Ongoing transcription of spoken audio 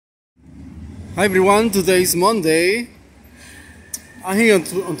Hi everyone, today is Monday. I'm here on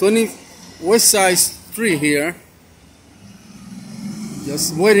 20 West Side Street here.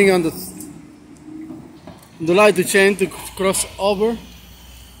 Just waiting on the light to change to cross over.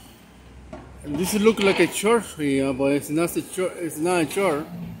 And this looks like a church here, but it's not a church. It's not a church.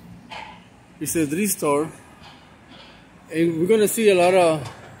 It's a thrift store. And we're gonna see a lot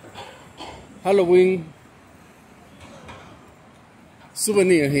of Halloween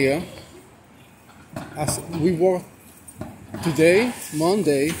souvenir here. As we walk today,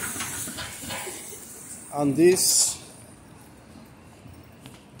 Monday, on this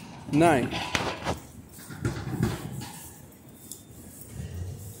night.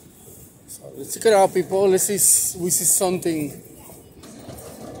 So let's check it out, people. Let's see. We see something.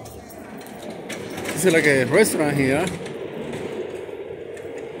 This is like a restaurant here.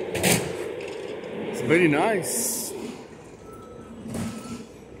 It's very nice.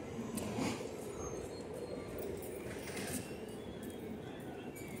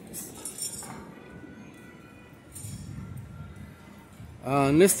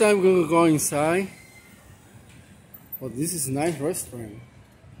 Next time we're gonna go inside. Oh, this is a nice restaurant.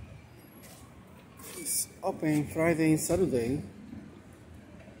 It's open Friday and Saturday.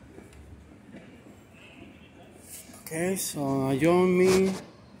 Okay, so join me.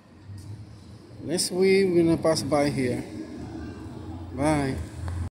 Next week we're gonna pass by here. Bye.